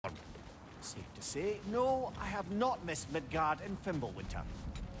Safe to say, no, I have not missed Midgard in Fimbulwinter.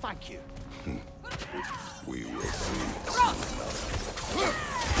 Thank you. We will see.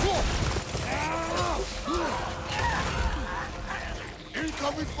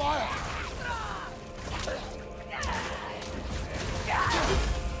 Incoming fire!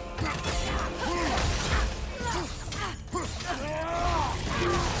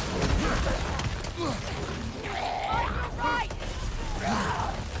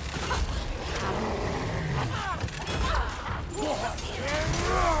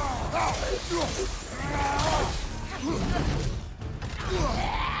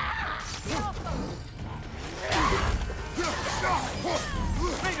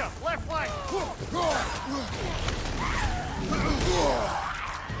 Peter, left flank!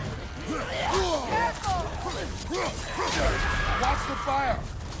 Watch the fire!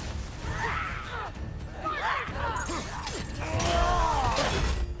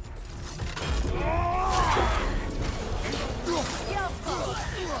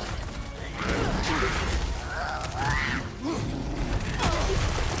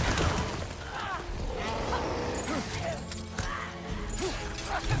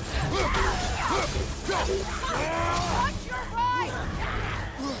 Watch your right!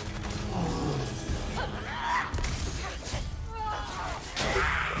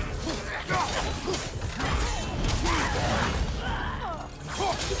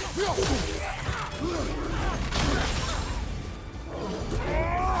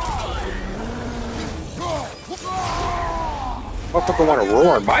 Motherfucker wanna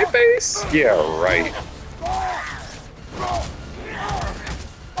roar in my face? Yeah, right.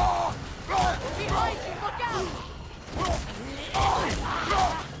 Behind you, look out!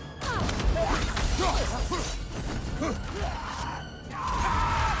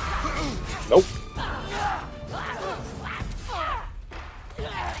 Nope.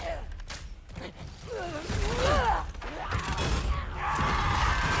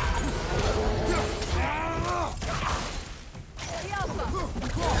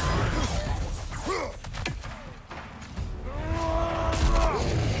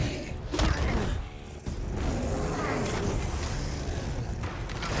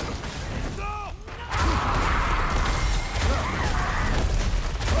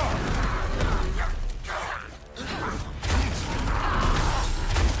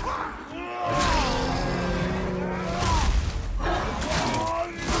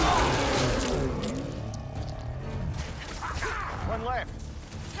 One left.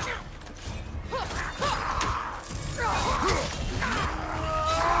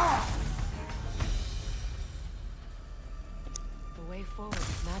 The way forward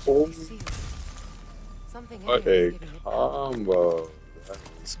is magically sealed. Something What alien a is giving it back. combo. That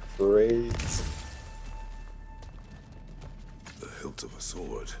is great. The hilt of a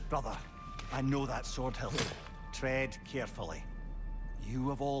sword. Brother, I know that sword hilt. Tread carefully.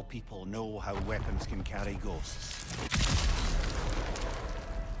 You of all people know how weapons can carry ghosts.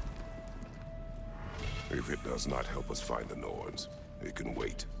 If it does not help us find the Norns, it can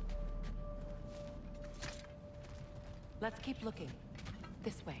wait. Let's keep looking.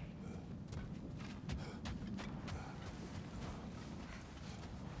 This way.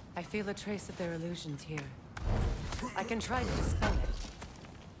 I feel a trace of their illusions here. I can try to dispel it.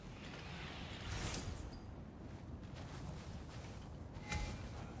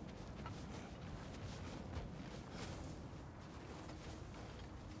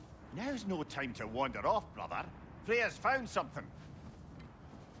 Now's no time to wander off, brother. Freya's found something.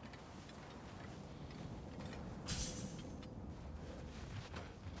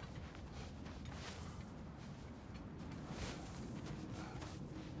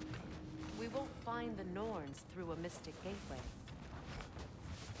 We won't find the Norns through a mystic gateway.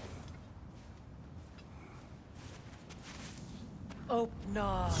 Open.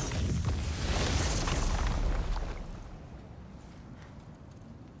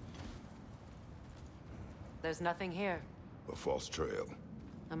 There's nothing here. A false trail.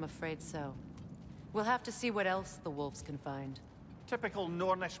 I'm afraid so. We'll have to see what else the wolves can find. Typical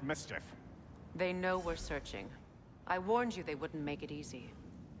Nornish mischief. They know we're searching. I warned you they wouldn't make it easy.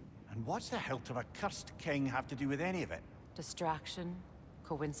 And what's the hilt of a cursed king have to do with any of it? Distraction?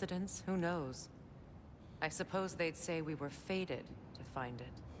 Coincidence? Who knows? I suppose they'd say we were fated to find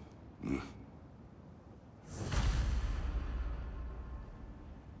it.